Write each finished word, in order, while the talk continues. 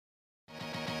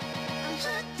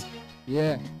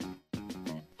Yeah,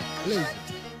 please.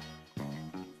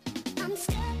 I'm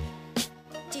stuck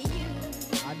to you.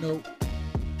 I know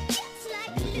It's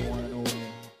like you're the you. one and only.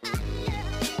 I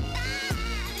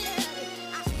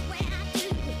swear I do.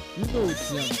 You know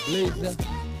it's Young Blazer.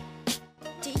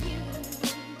 To you.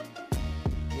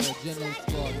 Yeah, General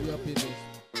Squad, we up in this.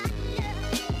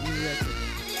 You reckon?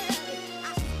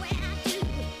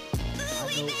 I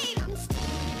know.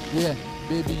 Yeah,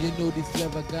 baby, you know this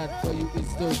love I got for you is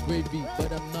so gravy.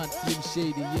 But I'm not Slim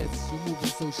Shady, yes, you're moving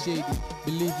so shady.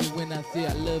 Believe me when I say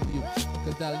I love you,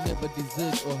 cause I'll never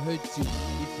desert or hurt you.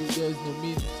 If there's no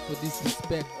means for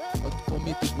disrespect, or for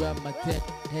me to grab my tech,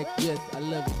 heck yes, I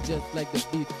love it just like the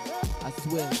beat. I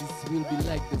swear this will be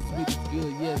like the sweetest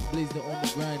girl, yes, Blazer on the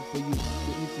grind for you.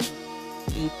 So if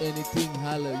you need anything,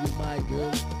 holler, you my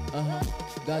girl.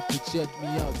 Got to check me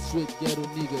out, straight ghetto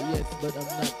nigga, yes, but I'm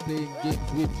not playing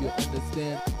games with you,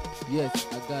 understand? Yes,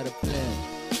 I got a plan.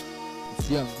 It's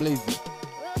Young Blazer.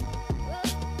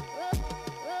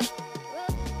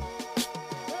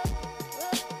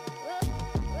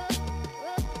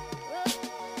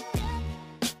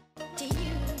 To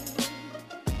you.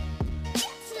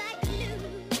 It's like you.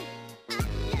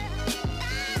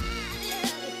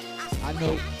 I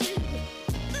know.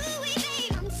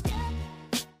 I'm stuck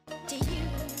to you.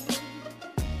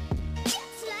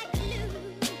 It's like you.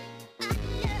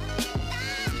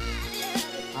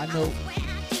 I know.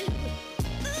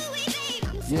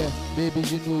 Yeah, baby,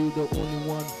 you know you're the only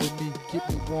one for me. Keep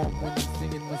me warm when I'm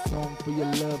singing my song. For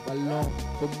your love, I long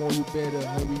for more. You better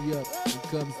hurry up and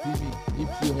come see me. If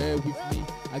you're here with me,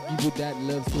 I give you that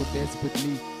love so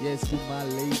desperately. Yes, you're my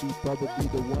lady, probably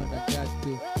the one I got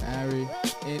to marry.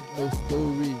 Ain't no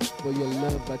story. For your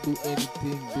love, I do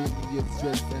anything. Bring me your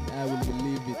stress and I will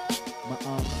believe it. My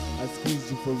arms, I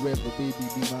squeeze you forever, baby,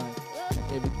 be mine. And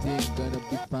everything gonna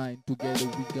be fine. Together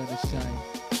we gonna shine.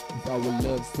 With our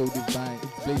love so divine.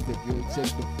 It's Blazer, girl, check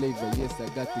the flavor. Yes, I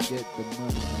got to get the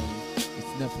money, honey.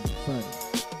 It's nothing funny.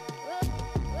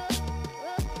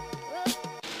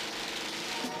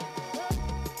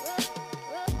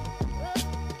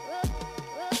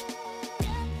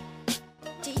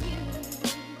 To you.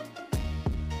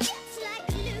 It's like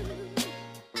you.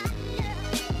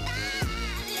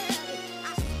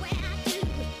 I swear I do.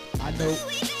 I know.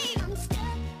 I'm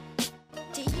stuck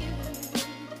to you.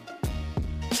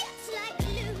 It's like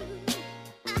you.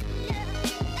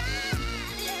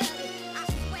 I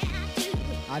swear I do.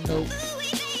 I know.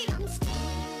 I'm stuck.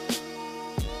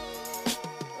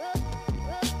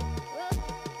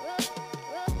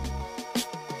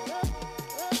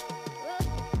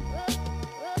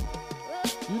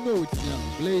 You know it's Young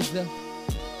Blazer.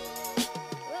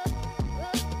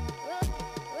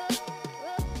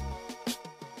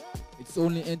 It's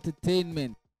only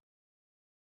entertainment.